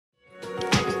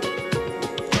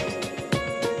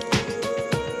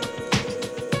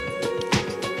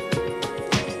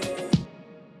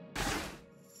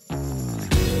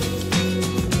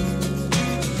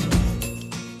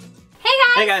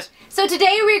Hey guys! So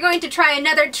today we're going to try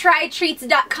another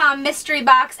TryTreats.com mystery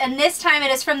box, and this time it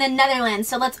is from the Netherlands.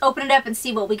 So let's open it up and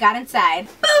see what we got inside.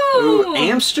 Boom! Ooh,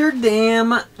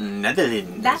 Amsterdam,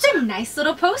 Netherlands. That's a nice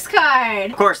little postcard.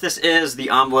 Of course, this is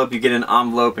the envelope. You get an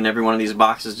envelope in every one of these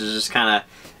boxes to just kind of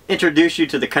introduce you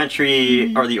to the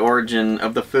country or the origin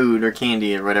of the food or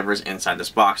candy or whatever is inside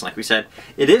this box. Like we said,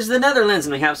 it is the Netherlands,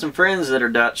 and we have some friends that are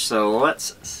Dutch, so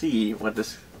let's see what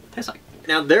this tastes like.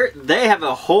 Now, they have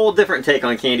a whole different take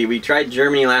on candy. We tried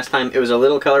Germany last time. It was a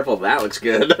little colorful. That looks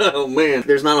good. Oh, man.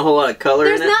 There's not a whole lot of color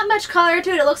in it. There's not much color to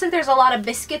it. It looks like there's a lot of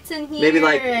biscuits in here. Maybe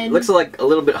like, looks like a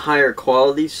little bit higher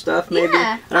quality stuff, maybe?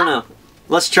 Yeah. I don't know.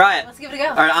 Let's try it. Let's give it a go.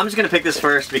 Alright, I'm just going to pick this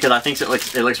first because I think it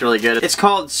looks really good. It's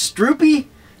called Stroopy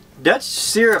Dutch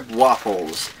Syrup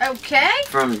Waffles. Okay.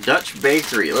 From Dutch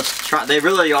Bakery. Let's try. They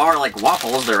really are like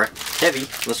waffles. They're heavy.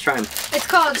 Let's try them. It's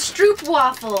called Stroop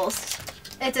Waffles.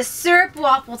 It's a syrup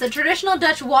waffle. It's a traditional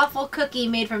Dutch waffle cookie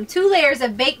made from 2 layers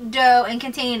of baked dough and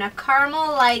containing a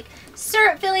caramel-like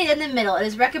syrup filling in the middle. It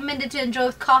is recommended to enjoy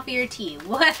with coffee or tea.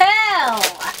 Well!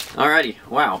 Alrighty.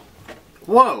 Wow.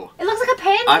 Whoa. It looks like a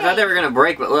pancake. I thought they were going to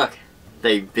break, but look.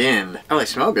 They bend. Oh, they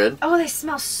smell good. Oh, they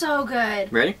smell so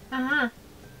good. Ready? Uh-huh.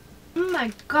 Oh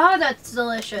my god, that's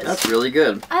delicious. That's really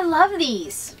good. I love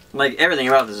these. Like, everything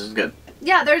about this is good.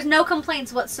 Yeah, there's no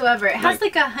complaints whatsoever. It has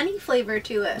like a honey flavor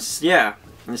to it. Yeah.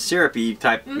 The syrupy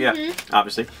type, yeah,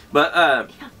 obviously. But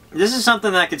this is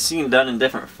something that I could see done in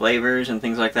different flavors and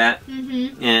things like that.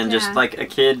 And just like a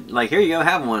kid, like, here you go,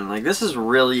 have one. Like, this is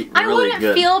really, really good. I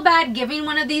wouldn't feel bad giving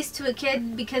one of these to a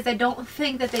kid because I don't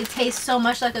think that they taste so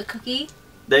much like a cookie.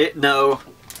 No,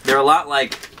 they're a lot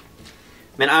like,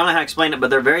 man, I don't know how to explain it,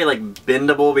 but they're very, like,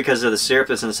 bendable because of the syrup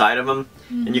that's inside of them.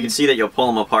 And you can see that you'll pull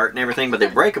them apart and everything, but they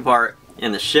break apart.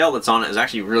 And the shell that's on it is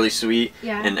actually really sweet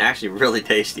and actually really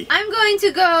tasty. I'm going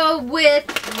to go with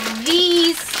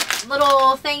these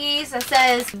little thingies that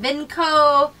says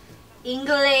Vinco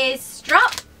Ingles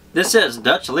Drop. This says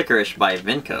Dutch licorice by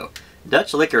Vinco.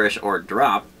 Dutch licorice, or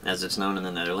drop, as it's known in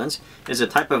the Netherlands, is a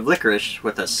type of licorice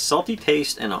with a salty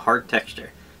taste and a hard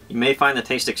texture. You may find the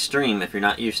taste extreme if you're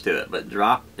not used to it, but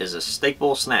drop is a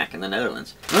staple snack in the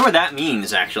Netherlands. I wonder what that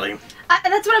means, actually.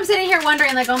 That's what I'm sitting here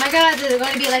wondering, like, oh my god, is it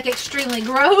going to be, like, extremely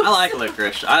gross? I like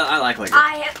licorice. I like licorice.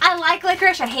 I like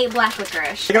licorice. I hate black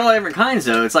licorice. They got all different kinds,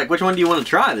 though. It's like, which one do you want to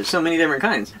try? There's so many different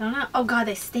kinds. I don't know. Oh god,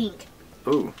 they stink.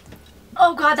 Ooh.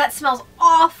 Oh god, that smells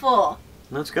awful.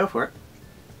 Let's go for it.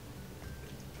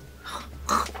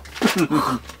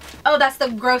 Oh, that's the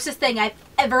grossest thing I've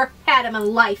ever had in my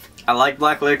life. I like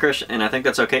black licorice, and I think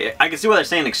that's okay. I can see why they're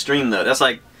saying extreme, though. That's,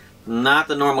 like, not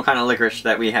the normal kind of licorice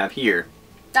that we have here.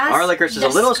 Our licorice is a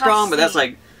little strong, but that's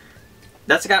like,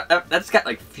 that's got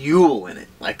like fuel in it.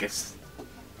 Like it's.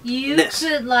 You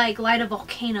could like light a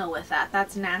volcano with that.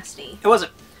 That's nasty. It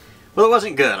wasn't. Well, it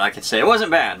wasn't good. I could say it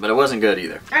wasn't bad, but it wasn't good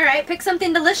either. All right, pick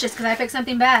something delicious because I picked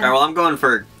something bad. All right, well, I'm going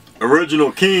for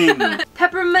Original King.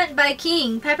 Peppermint by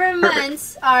King.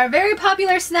 Peppermints are a very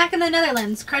popular snack in the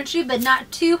Netherlands. Crunchy, but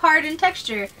not too hard in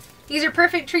texture. These are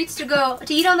perfect treats to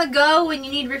eat on the go when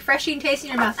you need refreshing taste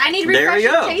in your mouth. I need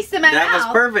refreshing taste in my mouth. That was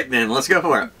perfect then. Let's go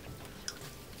for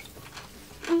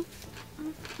it.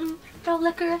 No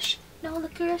licorice. No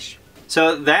licorice.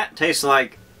 So that tastes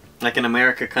like in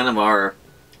America, kind of our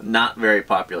not very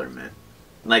popular mint.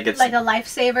 Like it's like a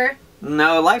Lifesaver.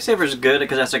 No, Lifesaver's good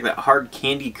because that's like that hard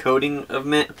candy coating of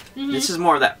mint. This is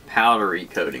more of that powdery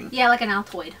coating. Yeah, like an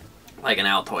Altoid. Like an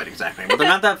Altoid, exactly. But they're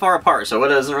not that far apart, so it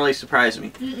doesn't really surprise me.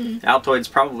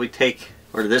 Altoids probably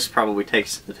this probably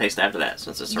takes the taste after that,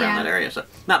 since it's around that area. So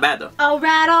not bad though.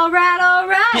 Alright, alright,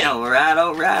 alright. Yeah, alright,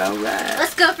 alright, alright.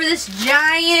 Let's go for this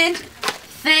giant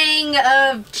thing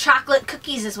of chocolate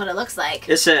cookies is what it looks like.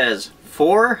 It says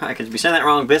 4, I could be saying that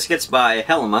wrong, biscuits by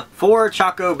Helma. 4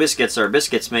 Choco biscuits are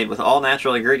biscuits made with all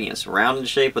natural ingredients, round in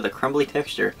shape with a crumbly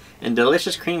texture, and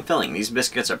delicious cream filling. These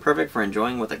biscuits are perfect for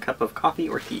enjoying with a cup of coffee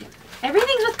or tea.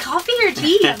 Everything's with coffee or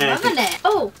tea. I'm loving it.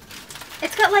 Oh,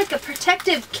 it's got like a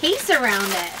protective case around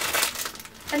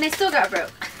it. And they still got broke.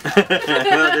 Where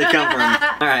did they come from?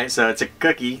 Alright, so it's a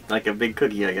cookie, like a big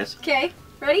cookie, I guess. Okay,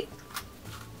 ready?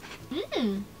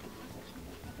 Mmm.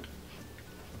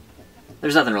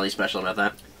 There's nothing really special about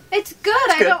that. It's good.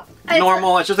 It's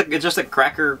normal. It's just a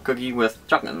cracker cookie with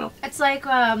chocolate milk. It's like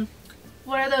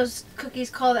what are those cookies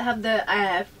called that have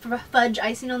the fudge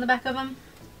icing on the back of them?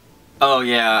 Oh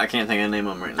yeah, I can't think of the name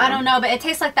of them right now. I don't know, but it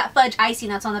tastes like that fudge icing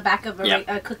that's on the back of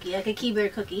a cookie, like a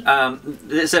Keebler cookie.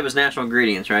 It said it was natural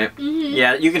ingredients, right?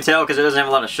 Yeah, you can tell because it doesn't have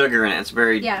a lot of sugar in it. It's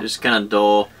very just kind of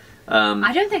dull.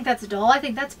 I don't think that's dull. I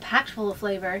think that's packed full of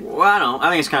flavor. Well, I don't. I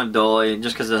think it's kind of dull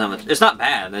just because it doesn't have much. It's not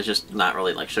bad. It's just not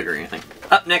really like sugar or anything.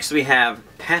 Up next we have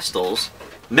pastels.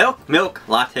 Milk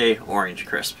Latte Orange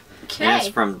Crisp. Okay. And it's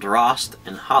from Drost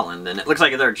in Holland. And it looks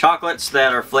like they're chocolates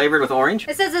that are flavored with orange.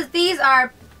 It says that these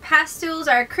are pastilles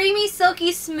are creamy,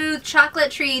 silky, smooth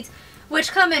chocolate treats which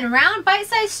come in round,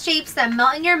 bite-sized shapes that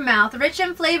melt in your mouth, rich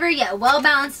in flavor yet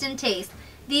well-balanced in taste.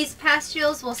 These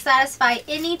pastilles will satisfy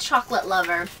any chocolate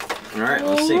lover. Alright,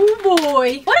 let's see. Oh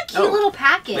boy. What a cute Oh. little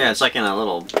package. Yeah, it's like in a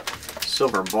little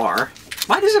silver bar.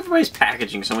 Why does everybody's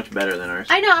packaging so much better than ours?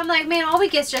 I know, I'm like, man, all we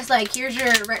get is just like, here's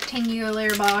your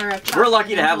rectangular bar of chocolate. We're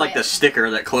lucky to have enjoy like the it.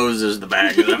 sticker that closes the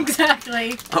bag of them.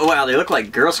 Exactly. Oh wow, they look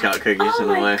like Girl Scout cookies Oh in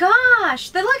a way. my gosh,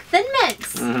 they're like Thin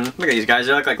Mints. Look at these guys,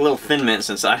 they look like little Thin Mints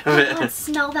inside of it. Let's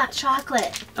smell that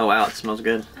chocolate. Oh wow, it smells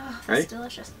good. Oh, that's Right?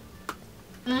 delicious.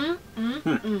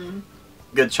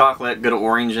 Good chocolate, good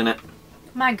orange in it.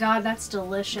 My God, that's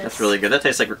delicious. That's really good. That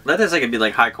tastes like it'd be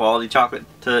like high quality chocolate.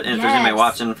 And if there's anybody Yes.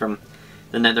 watching from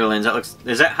the Netherlands,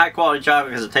 is that high quality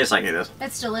chocolate because it tastes like it is?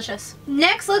 It's delicious.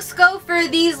 Next, let's go for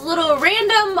these little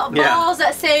random balls Yeah.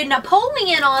 that say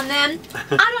Napoleon on them.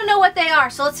 I don't know what they are,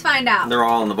 so let's find out. They're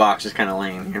all in the box, just kind of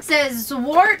laying here. It says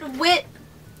Zwart Wit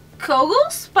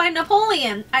Kogels by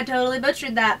Napoleon. I totally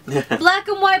butchered that. Black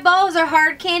and white balls are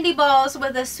hard candy balls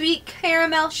with a sweet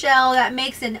caramel shell that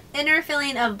makes an inner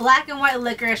filling of black and white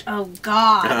licorice. Oh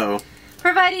God. Oh.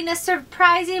 Providing a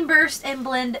surprising burst and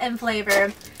blend and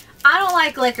flavor. I don't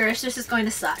like licorice. This is going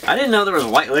to suck. I didn't know there was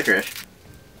white licorice.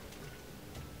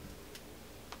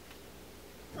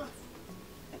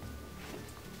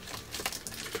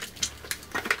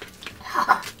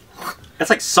 That's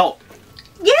like salt.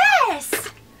 Yes!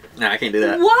 No, I can't do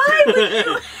that. Why would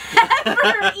you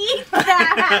ever eat I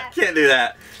that? can't do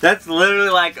that. That's literally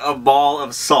like a ball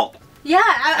of salt. Yeah,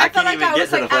 I I felt can't like even I get was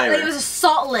to the like, flavor. it was a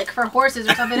salt lick for horses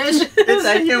or something. It was just, It's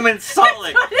a human salt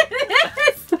lick.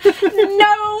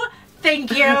 No,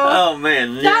 thank you. Oh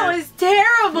man, yeah. That was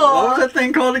terrible. What was that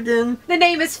thing called again? The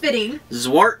name is fitting.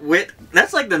 Zwart Wit.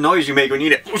 That's like the noise you make when you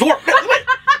eat it. Zwart Wit.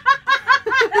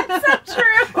 That's so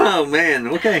true. Oh man.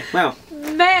 Okay. Wow.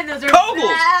 Man, those are Kogels.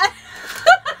 bad.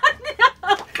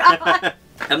 Oh, God.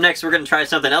 Up next, we're gonna try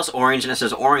something else orange, and it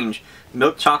says orange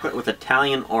milk chocolate with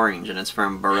Italian orange, and it's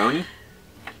from Baroni,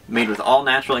 made with all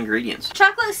natural ingredients.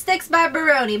 Chocolate sticks by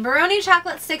Baroni. Baroni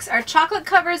chocolate sticks are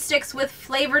chocolate-covered sticks with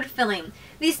flavored filling.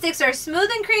 These sticks are smooth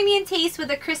and creamy in taste with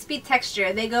a crispy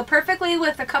texture. They go perfectly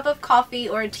with a cup of coffee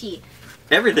or tea.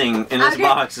 Everything in this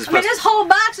box is I mean, supposed this whole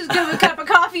box is good with a cup of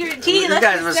coffee or tea. You Let's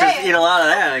guys just must say just it. eat a lot of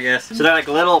that, I guess. So they're like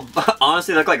little,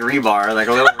 honestly, look like rebar, like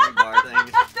a little rebar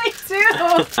thing. They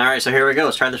do. Alright, so here we go.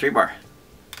 Let's try this rebar.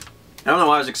 I don't know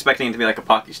why I was expecting it to be like a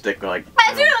Pocky stick, but like...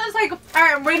 I do. I was like, all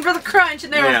right, I'm waiting for the crunch,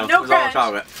 and there was no it was all crunch.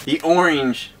 chocolate. The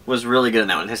orange was really good in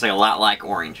that one. It tastes like a lot like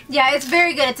orange. Yeah, it's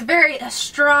very good. It's a very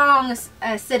strong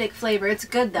acidic flavor. It's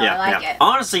good though. I like it.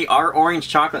 Honestly, our orange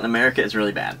chocolate in America is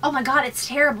really bad. Oh my God, it's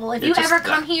terrible. If It you just- ever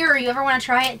come here or you ever want to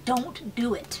try it, don't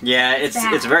do it. Yeah, it's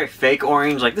bad. very fake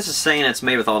orange. Like this is saying it's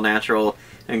made with all natural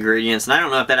ingredients, and I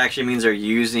don't know if that actually means they're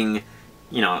using,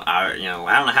 I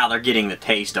don't know how they're getting the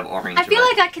taste of orange. I feel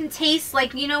but- like I can taste,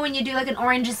 like, you know when you do like an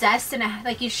orange zest and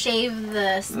like you shave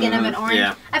the skin of an orange?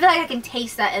 yeah. I feel like I can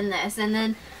taste that in this. And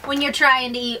then when you're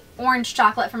trying to eat orange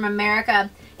chocolate from America,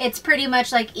 it's pretty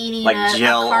much like eating like a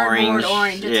gel cardboard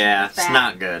orange. It's Yeah, really it's bad.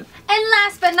 not good. And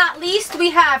last but not least,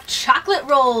 we have chocolate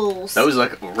rolls. Those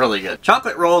look really good.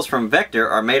 Chocolate rolls from Vector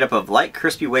are made up of light,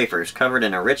 crispy wafers covered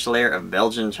in a rich layer of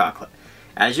Belgian chocolate.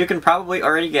 As you can probably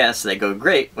already guess, they go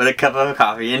great with a cup of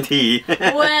coffee and tea.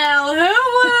 Well,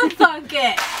 who would have thunk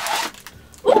it?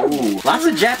 Ooh, lots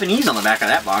of Japanese on the back of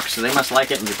that box, so they must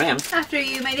like it in Japan. After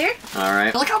you, my dear.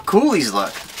 Alright. Look how cool these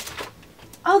look.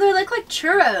 Oh, they look like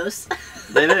churros.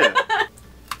 They do.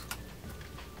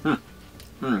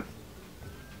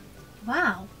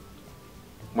 Wow.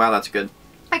 Wow, that's good.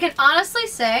 I can honestly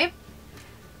say,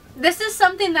 this is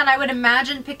something that I would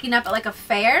imagine picking up at like a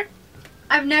fair.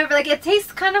 I've never, like, it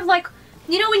tastes kind of like,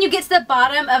 you know when you get to the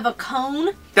bottom of a cone?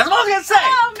 That's what I was gonna say!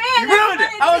 Oh man, You ruined it!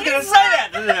 that's I what was gonna tastes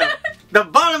say that! like. The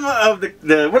bottom of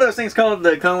the what are those things called?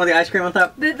 The cone with the ice cream on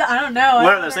top? I don't know.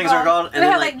 What are those things are called? They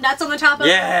have like nuts on the top of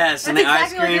Yes, it. and That's the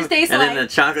exactly ice cream, what this tastes and like. then the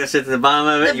chocolate sits at the bottom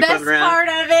of it, The and you flip best it around. part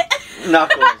of it.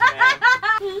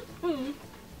 Knuckles, man.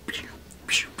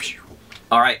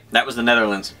 Alright, that was the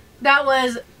Netherlands. That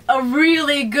was a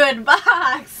really good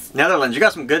box. Netherlands, you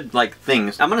got some good, like,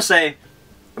 things. I'm gonna say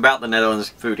about the Netherlands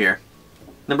food here.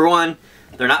 Number one,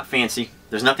 they're not fancy.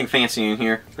 There's nothing fancy in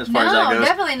here, as far as that No, goes.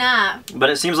 definitely not. But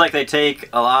it seems like they take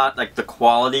a lot, like, the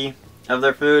quality of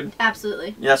their food.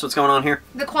 Absolutely. Yeah, that's what's going on here.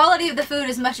 The quality of the food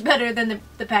is much better than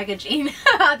the packaging.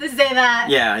 I have to say that.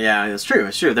 Yeah, it's true,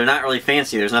 it's true. They're not really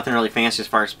fancy. There's nothing really fancy as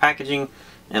far as packaging.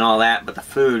 and all that, but the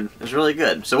food was really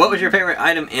good. So what was your favorite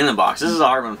item in the box? This is a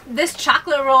hard one. This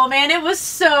chocolate roll, man, it was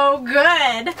so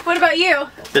good. What about you?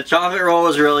 The chocolate roll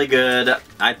was really good.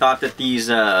 I thought that these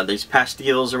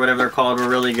pastilles or whatever they're called were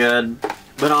really good.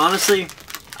 But honestly,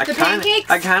 I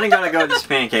kind of gotta go with these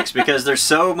pancakes because they're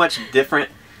so much different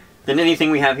than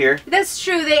anything we have here. That's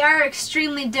true. They are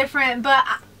extremely different, but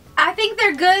I think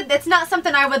they're good. That's not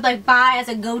something I would like buy as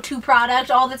a go-to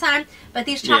product all the time. But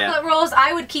these chocolate rolls,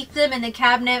 I would keep them in the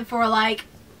cabinet for like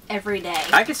every day.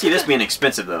 I could see this being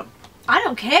expensive though. I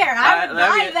don't care. I would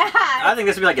buy that. I think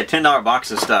this would be like a $10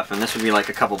 box of stuff, and this would be like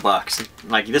a couple bucks.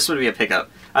 Like this would be a pickup.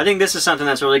 I think this is something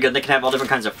that's really good. They can have all different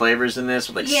kinds of flavors in this,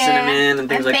 with like cinnamon and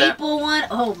things like that. A maple one.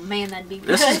 Oh man, that'd be good.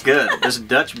 This is good. This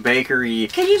Dutch Bakery.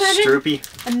 Can you imagine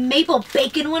Stroopy. a maple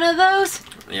bacon one of those?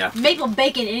 Yeah. Maple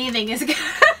bacon, anything is good.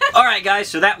 Alright guys,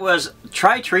 so that was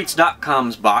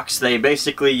TryTreats.com's box. They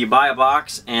basically, you buy a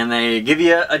box and they give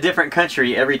you a different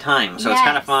country every time. So it's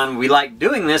kind of fun. We like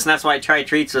doing this, and that's why Try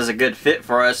Treats is a good fit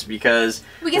for us, because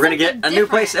we're going to get a new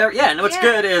place. Yeah, and what's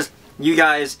good is you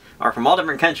guys are from all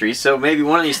different countries, so maybe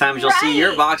one of these times you'll see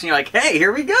your box and you're like, hey,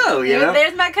 here we go, you know?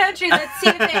 There's my country. Let's see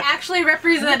if they actually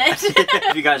represent it.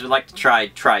 If you guys would like to try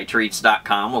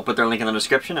TryTreats.com, we'll put their link in the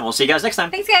description, and we'll see you guys next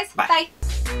time. Thanks guys. Bye.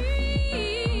 Bye.